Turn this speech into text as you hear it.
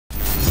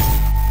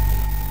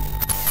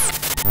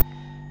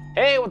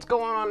Hey, what's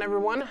going on,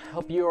 everyone?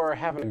 Hope you are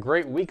having a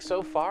great week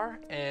so far,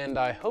 and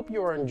I hope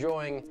you are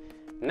enjoying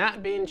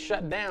not being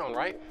shut down,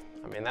 right?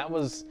 I mean, it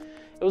was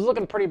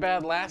looking pretty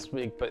bad last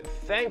week, but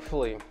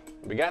thankfully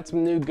we got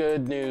some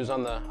good news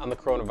on the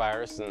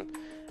coronavirus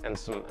and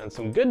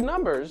some good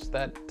numbers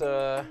that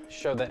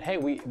show that, hey,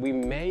 we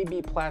may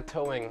be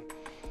plateauing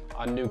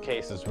on new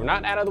cases. We're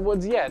not out of the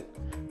woods yet,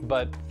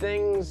 but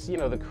things,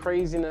 the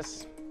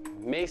craziness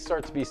may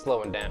start to be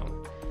slowing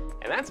down.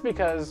 And that's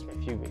because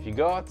if you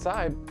go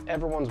outside,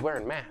 everyone's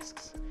wearing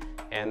masks.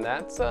 And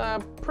that's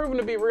proven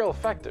to be real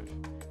effective.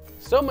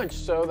 So much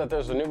so that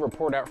there's a new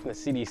report out from the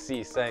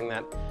CDC saying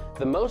that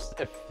the most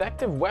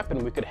effective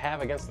weapon we could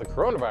have against the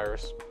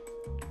coronavirus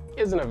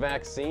isn't a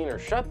vaccine or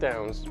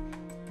shutdowns,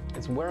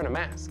 it's wearing a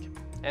mask.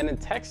 And in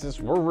Texas,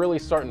 we're really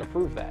starting to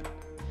prove that.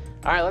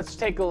 All right, let's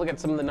take a look at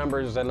some of the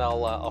numbers and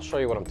I'll show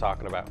you what I'm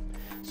talking about.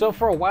 So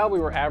for a while, we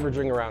were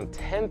averaging around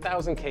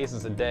 10,000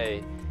 cases a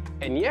day.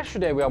 And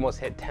yesterday we almost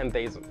hit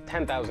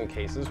 10,000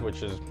 cases,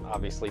 which is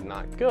obviously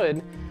not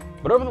good.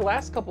 But over the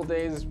last couple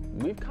days,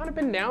 we've kind of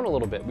been down a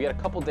little bit. We had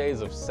a couple days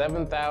of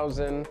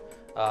 7,000,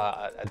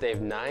 a day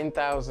of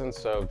 9,000.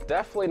 So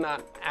definitely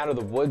not out of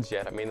the woods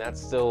yet. I mean,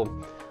 that's still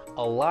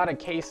a lot of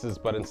cases,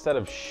 but instead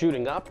of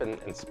shooting up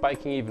and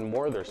spiking even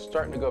more, they're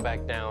starting to go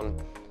back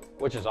down,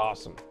 which is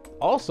awesome.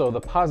 Also, the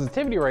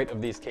positivity rate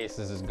of these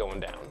cases is going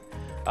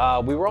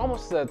down. We were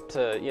almost at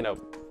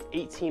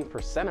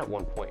 18% at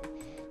one point.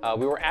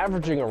 We were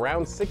averaging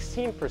around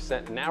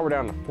 16%, now we're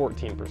down to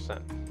 14%,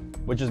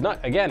 which is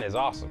is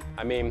awesome.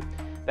 I mean,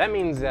 that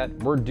means that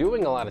we're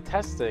doing a lot of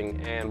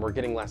testing and we're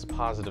getting less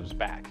positives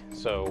back.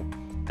 So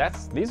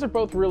these are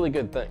both really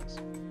good things.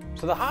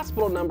 So the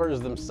hospital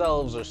numbers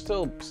themselves are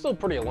still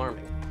pretty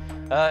alarming.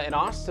 In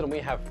Austin, we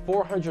have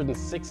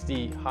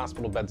 460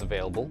 hospital beds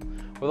available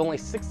with only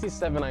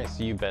 67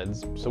 ICU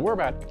beds, so we're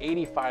about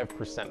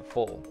 85%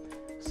 full.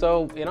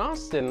 So in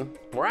Austin,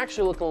 we're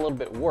actually looking a little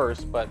bit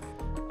worse, but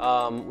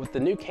with the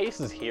new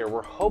cases here,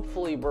 we're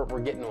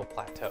getting to a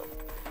plateau.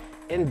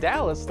 In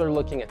Dallas, they're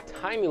looking a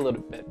tiny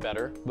little bit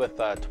better with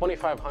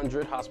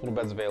 2,500 hospital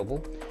beds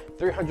available,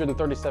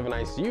 337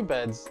 ICU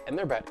beds, and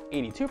they're about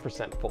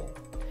 82% full.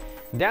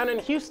 Down in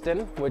Houston,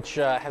 which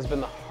has been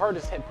the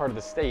hardest hit part of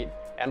the state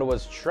and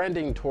was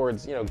trending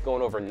towards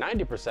going over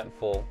 90%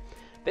 full,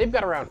 they've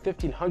got around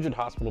 1,500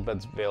 hospital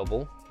beds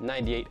available,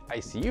 98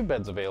 ICU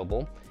beds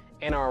available,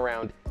 and are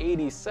around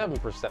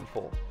 87%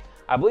 full.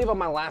 I believe on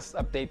my last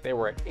update they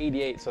were at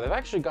 88, so they've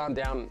actually gone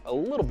down a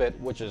little bit,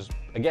 which is,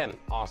 again,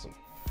 awesome.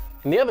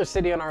 And the other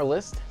city on our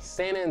list,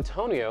 San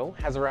Antonio,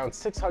 has around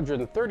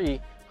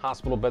 630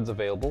 hospital beds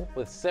available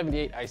with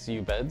 78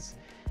 ICU beds,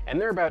 and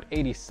they're about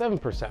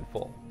 87%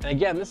 full. And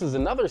again, this is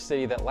another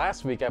city that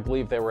last week I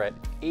believe they were at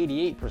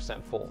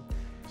 88% full.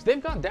 So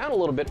they've gone down a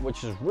little bit,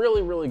 which is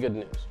really, really good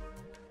news.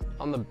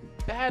 On the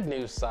bad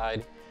news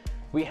side,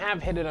 we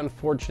have hit an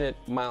unfortunate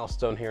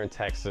milestone here in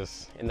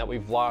Texas in that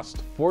we've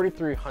lost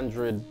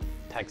 4,300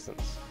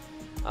 Texans.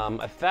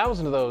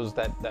 1,000 of those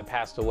that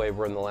passed away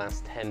were in the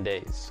last 10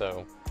 days.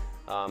 So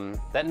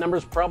that number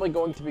is probably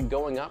going to be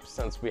going up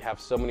since we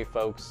have so many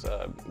folks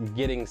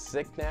getting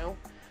sick now.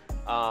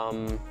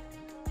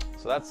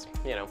 So that's,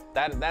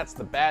 that's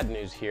the bad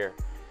news here.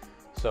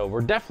 So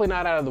we're definitely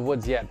not out of the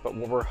woods yet, but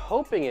what we're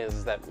hoping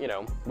is that,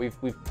 we've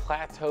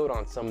plateaued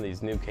on some of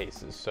these new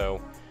cases.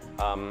 So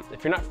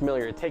if you're not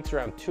familiar, it takes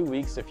around 2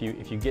 weeks if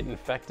you get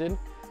infected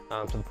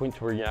to the point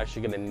where you're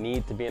actually going to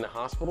need to be in a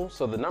hospital.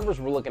 So the numbers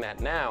we're looking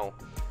at now,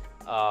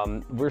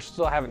 we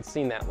still haven't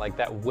seen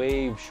that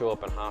wave show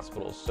up in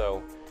hospitals.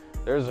 So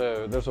there's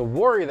a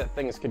worry that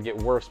things could get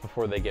worse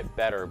before they get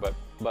better.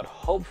 But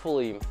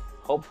hopefully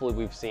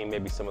we've seen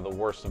maybe some of the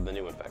worst of the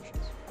new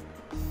infections.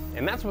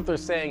 And that's what they're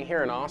saying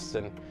here in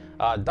Austin.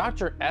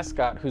 Dr.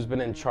 Escott, who's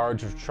been in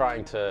charge of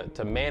trying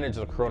to manage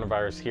the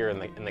coronavirus here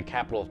in the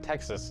capital of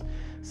Texas,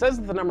 says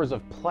that the numbers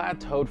have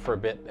plateaued for a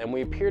bit and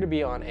we appear to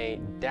be on a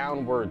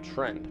downward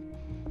trend,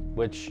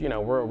 which,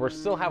 we're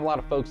still have a lot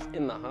of folks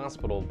in the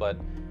hospital, but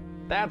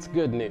that's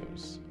good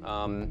news.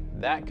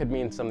 That could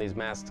mean some of these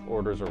mask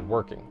orders are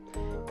working.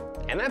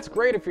 And that's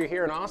great if you're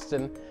here in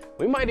Austin.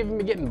 We might even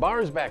be getting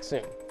bars back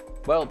soon.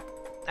 Well,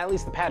 at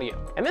least the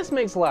patio. And this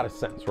makes a lot of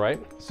sense, right?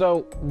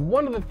 So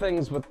one of the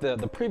things with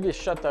the previous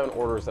shutdown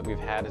orders that we've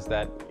had is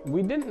that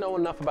we didn't know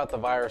enough about the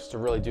virus to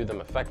really do them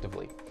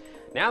effectively.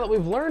 Now that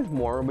we've learned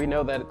more, we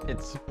know that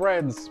it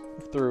spreads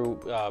through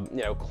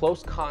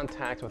close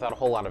contact without a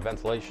whole lot of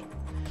ventilation.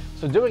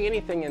 So doing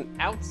anything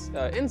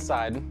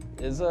inside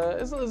is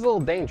a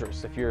little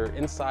dangerous. If you're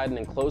inside an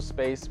enclosed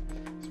space,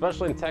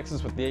 especially in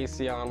Texas with the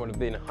AC on when it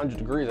being 100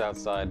 degrees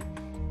outside,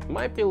 it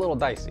might be a little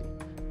dicey.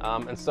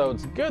 And so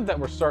it's good that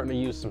we're starting to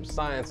use some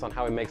science on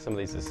how we make some of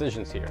these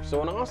decisions here.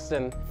 So in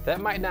Austin, that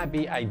might not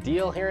be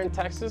ideal here in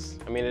Texas.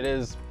 I mean, it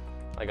is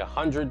like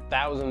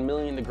 100,000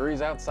 million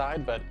degrees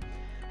outside, but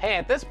hey,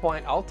 at this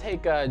point, I'll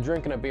take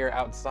drinking a beer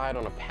outside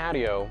on a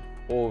patio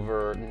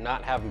over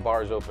not having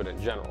bars open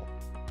in general.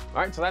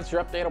 All right, so that's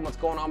your update on what's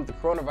going on with the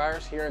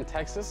coronavirus here in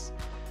Texas.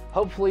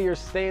 hopefully you're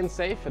staying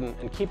safe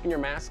and keeping your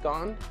mask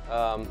on.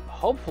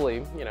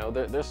 Hopefully, you know,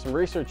 there's some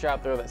research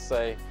out there that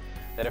say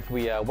that if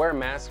we wear a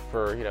mask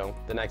for, you know,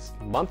 the next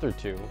month or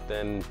two,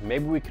 then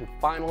maybe we can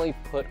finally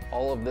put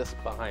all of this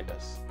behind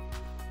us.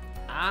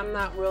 I'm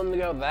not willing to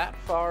go that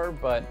far,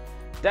 but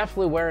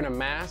definitely wearing a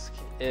mask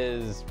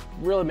is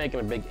really making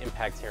a big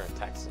impact here in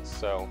Texas.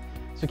 So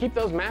keep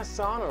those masks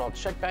on, and I'll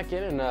check back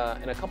in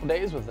a couple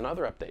days with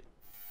another update.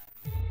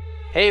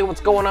 Hey,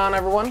 what's going on,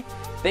 everyone?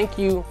 Thank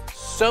you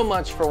so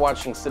much for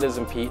watching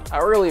Citizen Pete. I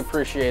really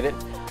appreciate it.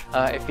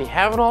 If you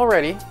haven't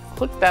already,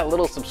 click that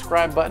little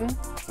subscribe button,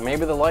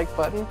 maybe the like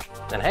button,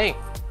 and hey,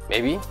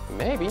 maybe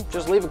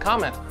just leave a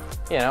comment.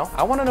 You know,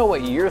 I want to know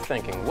what you're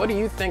thinking. What do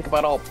you think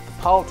about all the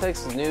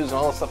politics, the news, and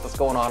all the stuff that's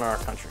going on in our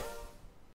country?